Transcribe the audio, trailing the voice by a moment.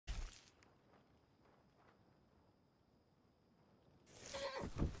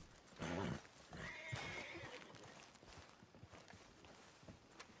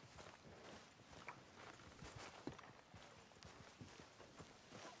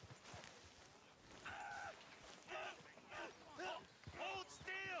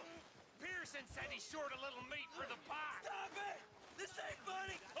said he's short a little meat for the pot. Stop it! This ain't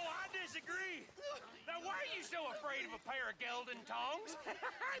funny! Oh, I disagree. Now, why are you so afraid of a pair of gelding tongs?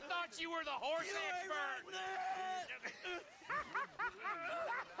 I thought you were the horse You ain't expert. right there.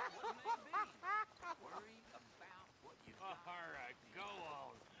 All right, go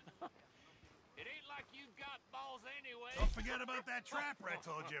on. It ain't like you got balls anyway. Don't forget about that trapper I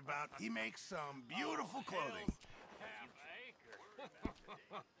told you about. He makes some beautiful clothing. Half acre.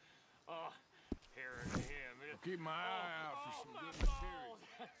 Oh, hearing him. Keep my eye out for some my good material.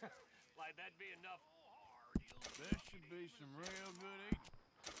 balls. Like that'd be enough. There should be some real good eating.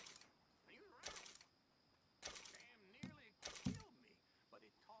 He was right. Sam nearly killed me, but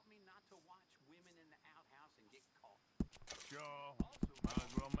it taught me not to watch women in the outhouse and get caught. Sure. Might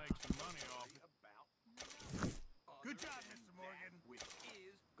as well make some money off it. About Good job, Mr. Morgan. which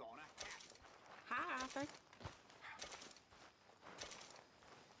is gonna happen. Hi, Arthur.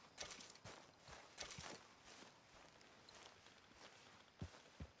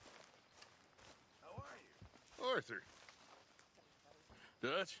 How are you? Arthur.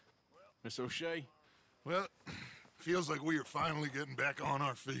 Dutch? Miss O'Shea? Well, feels like we are finally getting back on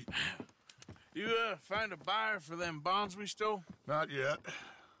our feet. You, find a buyer for them bonds we stole? Not yet,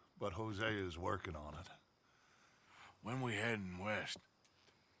 but Jose is working on it. When we heading west?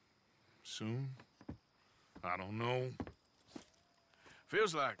 Soon? I don't know.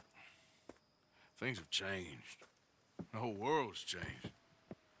 Feels like things have changed. The whole world's changed.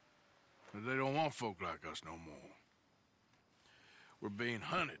 But they don't want folk like us no more. We're being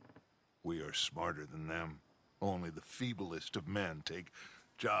hunted. We are smarter than them. Only the feeblest of men take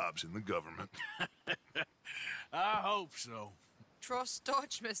jobs in the government. I hope so. Trust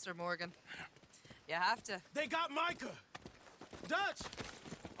Dutch, Mr. Morgan. You have to. They got Micah! Dutch!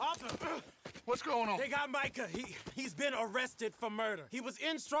 Arthur! What's going on? They got Micah. He's been arrested for murder. He was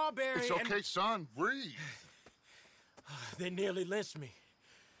in Strawberry It's okay, son. Breathe. They nearly lynched me.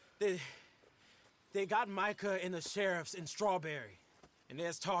 They got Micah and the sheriffs in Strawberry. And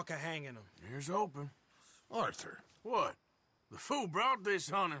there's talk of hanging him. Here's hoping. Arthur. What? The fool brought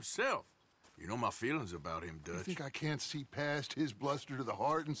this on himself. You know my feelings about him, You Dutch. think I can't see past his bluster to the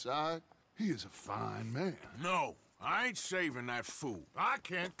heart inside? He is a fine man. No, I ain't saving that fool. I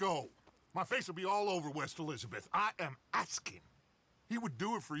can't go. My face will be all over West Elizabeth. I am asking. He would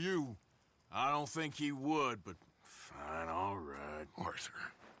do it for you. I don't think he would, but fine, all right. Arthur.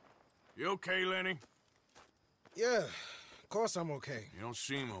 You okay, Lenny? Yeah, of course I'm okay. You don't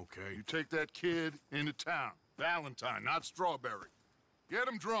seem okay. You take that kid into town. Valentine, not Strawberry. Get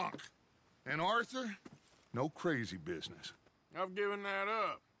him drunk. And Arthur, no crazy business. I've given that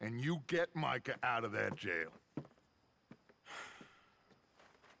up. And you get Micah out of that jail.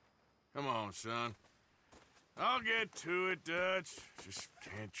 Come on, son. I'll get to it, Dutch. Just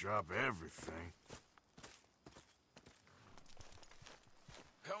can't drop everything.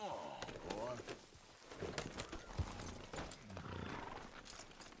 Come on, boy.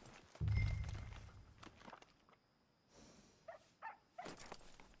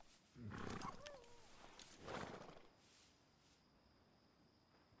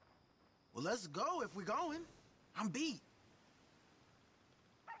 Well, let's go if we're going. I'm beat.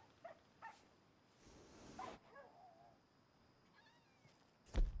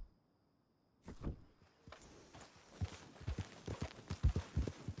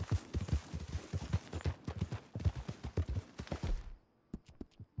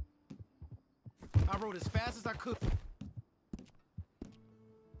 I rode as fast as I could.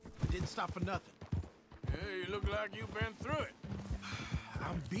 Didn't stop for nothing. Yeah, you look like you've been through it.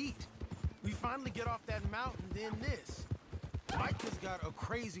 I'm beat. We finally get off that mountain, then this. Mike has got a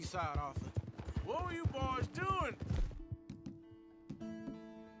crazy side off it. What were you boys doing?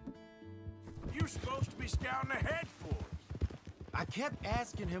 You're supposed to be scouting ahead for us. I kept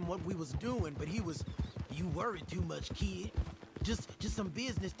asking him what we was doing, but he was, "You worry too much, kid. Just some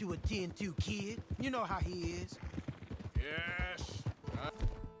business to attend to, kid. You know how he is." Yes.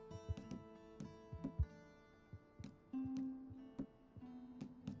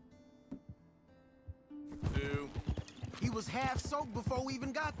 Do. He was half soaked before we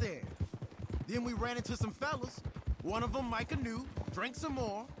even got there. Then we ran into some fellas. One of them Micah knew, drank some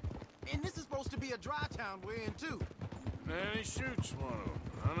more. And this is supposed to be a dry town we're in, too. Then he shoots one of them.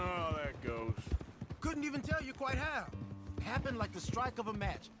 I know how that goes. Couldn't even tell you quite how. Happened like the strike of a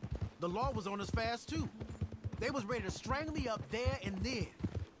match. The law was on us fast, too. They was ready to strangle me up there and then.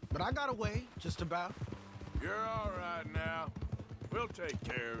 But I got away, just about. You're all right now. We'll take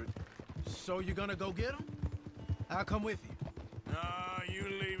care of it. So you're gonna go get him? I'll come with you. No, you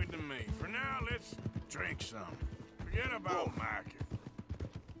leave it to me. For now, let's drink some. Forget about Micah.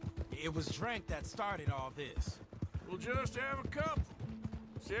 It was drink that started all this. We'll just have a couple.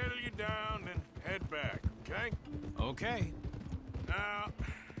 Settle you down, then head back, okay? Okay. Now,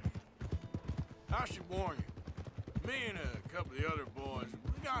 I should warn you. Me and a couple of the other boys,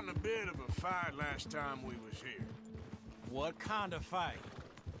 we got in a bit of a fight last time we was here. What kind of fight?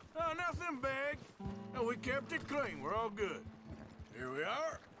 Oh, nothing big. No, we kept it clean. We're all good. Here we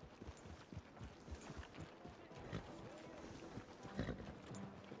are.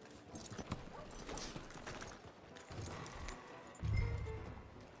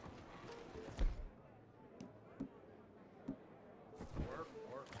 Work,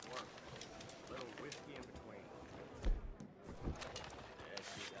 work, work. Little whiskey in between. That's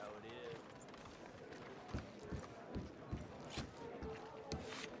just how it is.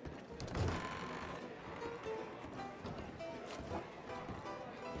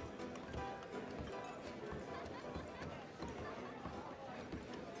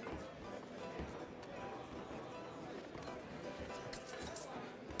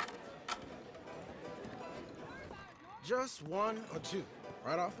 Just one or two,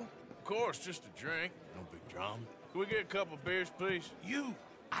 right, Arthur? Of course, just a drink. No big drama. Can we get a couple beers, please? You,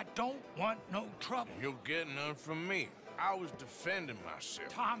 I don't want no trouble. You'll get none from me. I was defending myself.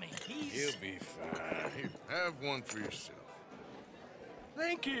 Tommy, he's... He'll be fine. Here, have one for yourself.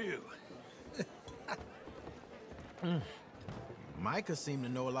 Thank you. Micah seemed to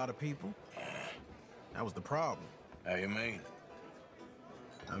know a lot of people. That was the problem. How you mean?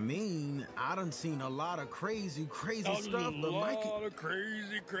 I mean, I done seen a lot of crazy stuff, but Micah... of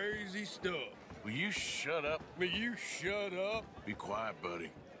crazy stuff. Will you shut up? Will you shut up? Be quiet, buddy.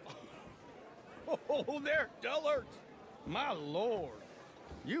 Oh, they're dullards. My lord,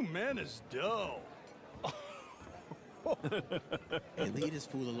 you men is dull. Hey, leave this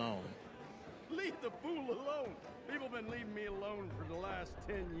fool alone. Leave the fool alone. People been leaving me alone for the last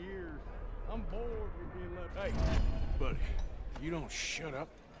 10 years. I'm bored with being left. Hey, buddy, if you don't shut up,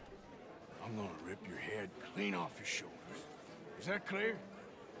 I'm gonna rip your head clean off your shoulders. Is that clear?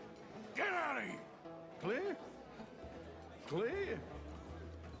 Get out of here! Clear? Clear?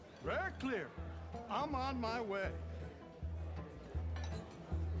 Very clear. I'm on my way.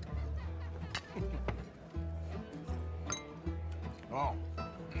 Oh.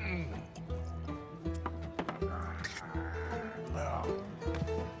 Oh.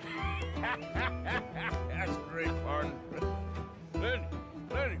 That's great, pardon.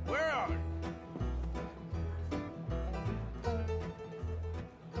 Lenny, where are you?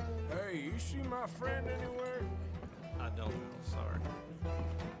 Hey, you see my friend anywhere? I don't know, sorry.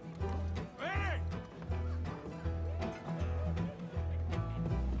 Lenny!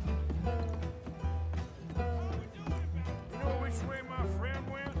 You know which way my friend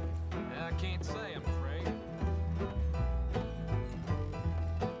went? I can't say, I'm afraid.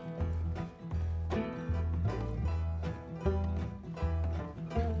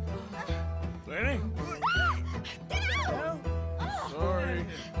 Lenny? Get out! Sorry.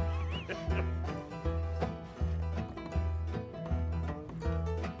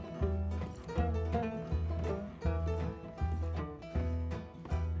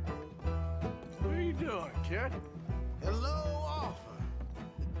 What are you doing, kid? Hello, Arthur.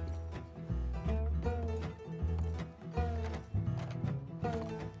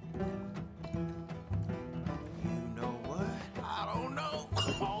 You know what? I don't know.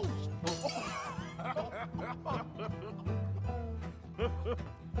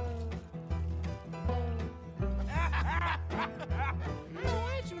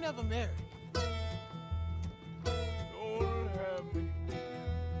 Why ain't you never married? Lord have me.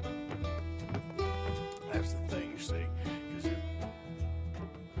 That's the thing, you see. 'Cause it...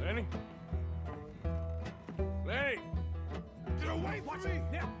 Lenny? Lenny! Get away from me!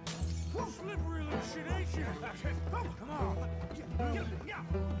 Now! Slippery little shit, ain't you? Oh, come on. Get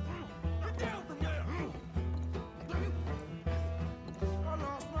down from there! I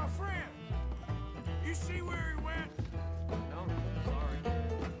lost my friend. You see where he went? No, sorry.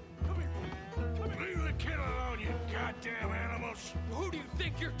 Come here. Leave the kid alone, you goddamn animals. Who do you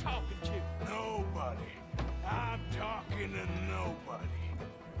think you're talking to? Nobody. I'm talking to nobody.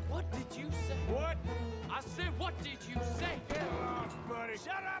 What did you say? What? I said, what did you say? Get lost, buddy.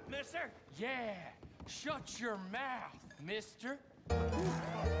 Shut up, mister! Yeah, shut your mouth, mister.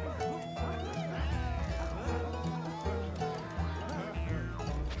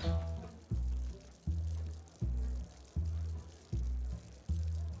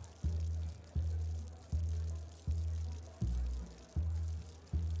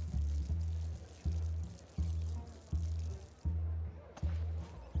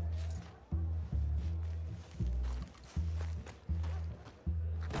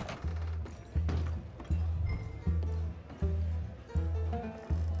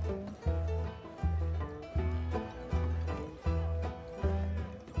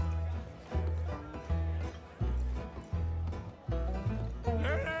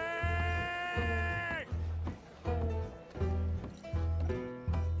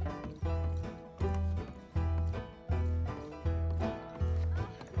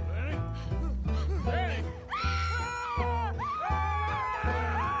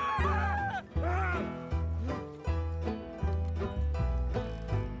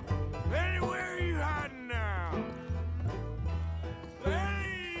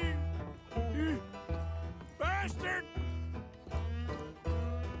 bastard!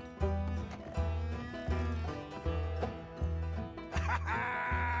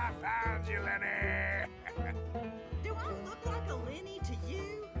 Found you, Lenny! Do I look like a Lenny to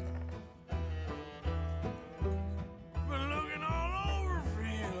you? Been looking all over for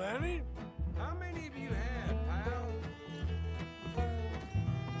you, Lenny. How many of you had, pal?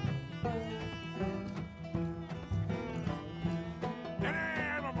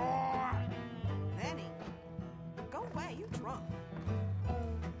 Lenny, my boy! Lenny, go away, you drunk.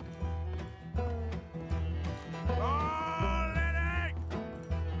 Oh, Lenny!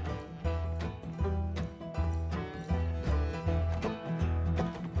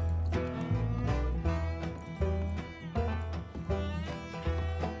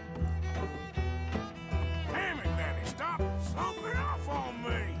 Damn it, Lenny, stop slumping off on me!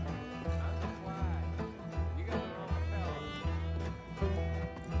 I'm quiet. You got the wrong fella.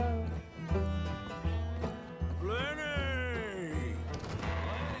 Lenny!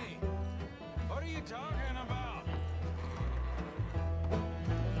 Lenny, what are you talking about?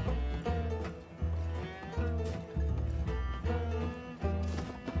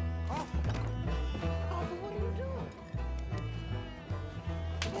 Arthur, what are you doing?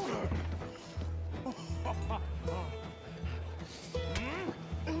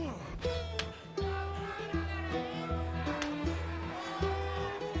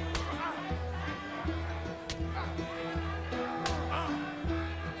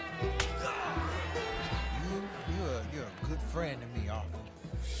 You're a good friend to me, Arthur.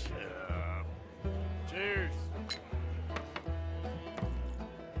 Cheers.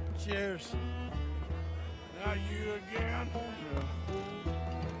 Cheers. Now you again?